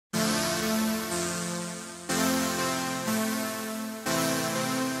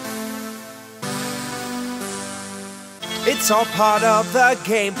It's all part of the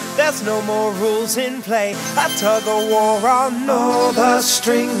game, there's no more rules in play. A tug of war on all the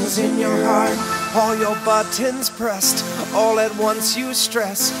strings in your heart. All your buttons pressed, all at once you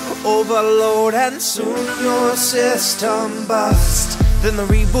stress. Overload and soon your system busts. Then the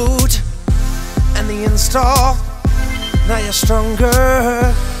reboot and the install. Now you're stronger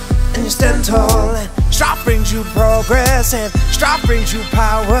and you stand tall. And Strop brings you progress, and Strop brings you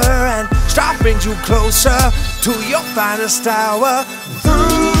power, and Strop brings you closer to your finest hour.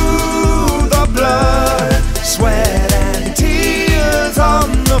 Through the blood, sweat and tears on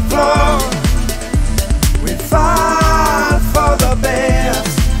the floor, we fight for the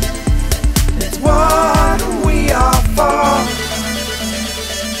best. It's what we are for.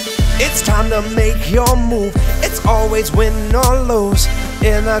 It's time to make your move. It's always win or lose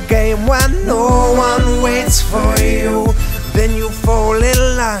in a game where no one waits for you. Then you fall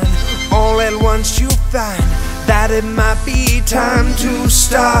in line. All at once you find that it might be time to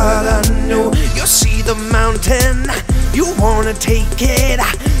start anew. You see the mountain, you wanna take it.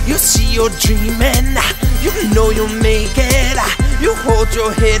 You see you're dreaming, you know you'll make it. You hold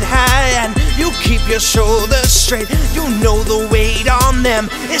your head high and you keep your shoulders straight. You know the weight on them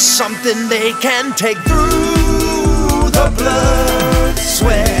is something they can take. Through the blood,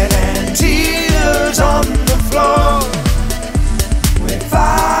 sweat and tears on the floor, we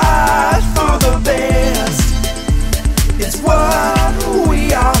fight for the best. It's what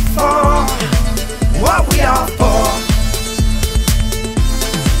we are for, what we are for.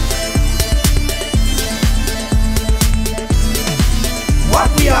 What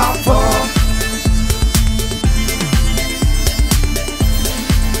we are for.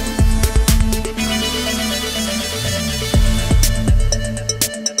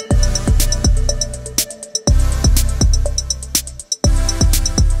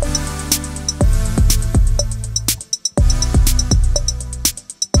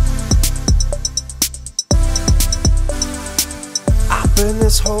 Burn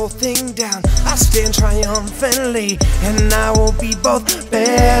this whole thing down, I stand triumphantly, and I will be both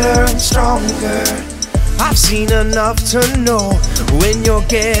better and stronger. I've seen enough to know when you're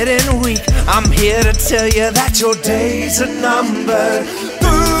getting weak. I'm here to tell you that your days are numbered.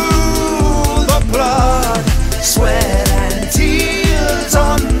 Through the blood, sweat and tears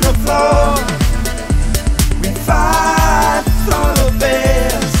on the floor, we fight for the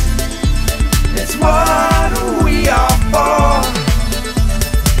best. It's what we are for.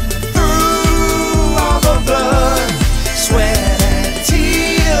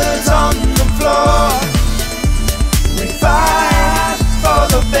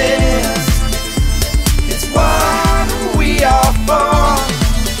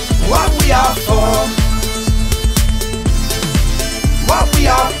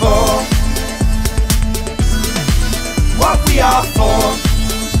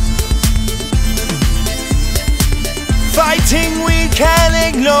 Fighting, we can't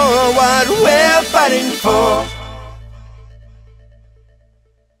ignore what we're fighting for.